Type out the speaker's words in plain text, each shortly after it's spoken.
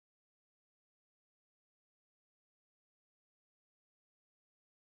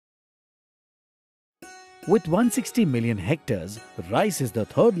With 160 million hectares, rice is the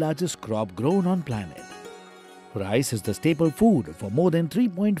third largest crop grown on planet. Rice is the staple food for more than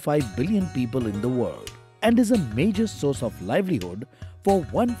 3.5 billion people in the world and is a major source of livelihood for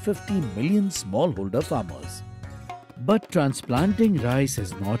 150 million smallholder farmers. But transplanting rice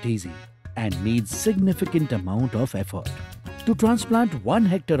is not easy and needs significant amount of effort. To transplant 1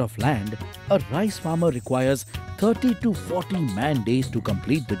 hectare of land, a rice farmer requires 30 to 40 man-days to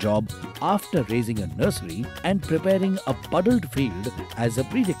complete the job after raising a nursery and preparing a puddled field as a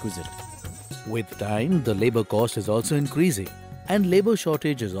prerequisite. With time, the labor cost is also increasing and labor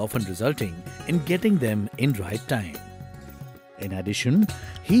shortage is often resulting in getting them in right time. In addition,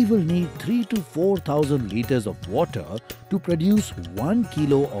 he will need 3 to 4,000 liters of water to produce 1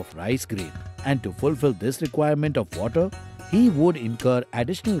 kilo of rice grain, and to fulfill this requirement of water, he would incur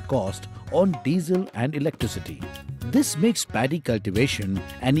additional cost on diesel and electricity. This makes paddy cultivation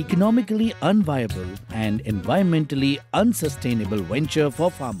an economically unviable and environmentally unsustainable venture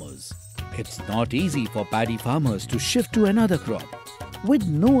for farmers. It's not easy for paddy farmers to shift to another crop. With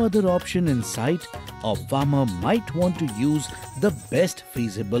no other option in sight, a farmer might want to use the best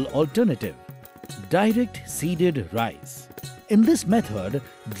feasible alternative: direct seeded rice. In this method,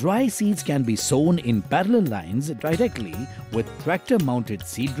 dry seeds can be sown in parallel lines directly with tractor-mounted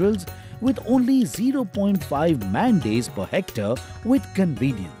seed drills with only 0.5 man-days per hectare with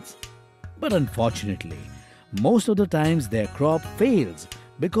convenience. But unfortunately, most of the times their crop fails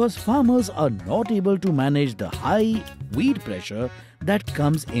because farmers are not able to manage the high weed pressure that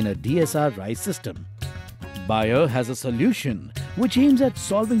comes in a DSR rice system. Bayer has a solution which aims at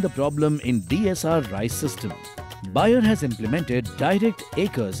solving the problem in DSR rice system. Bayer has implemented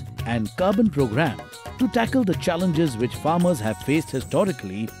DirectAcres and Carbon program to tackle the challenges which farmers have faced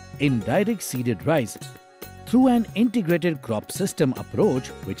historically in direct seeded rice through an integrated crop system approach,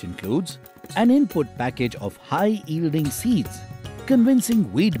 which includes an input package of high-yielding seeds,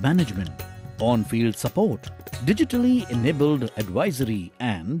 convincing weed management, on-field support, digitally enabled advisory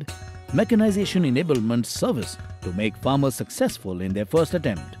and mechanization enablement service to make farmers successful in their first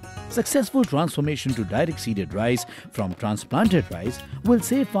attempt. Successful transformation to direct seeded rice from transplanted rice will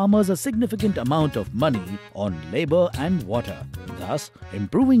save farmers a significant amount of money on labor and water, thus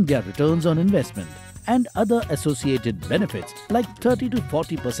improving their returns on investment, and other associated benefits like 30 to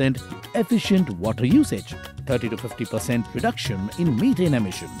 40% efficient water usage, 30 to 50% reduction in methane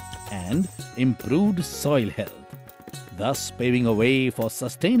emission, and improved soil health, thus paving a way for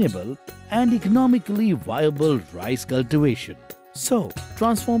sustainable and economically viable rice cultivation. So,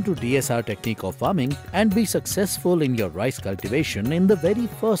 transform to DSR technique of farming and be successful in your rice cultivation in the very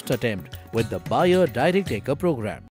first attempt with the Bayer DirectAcre program.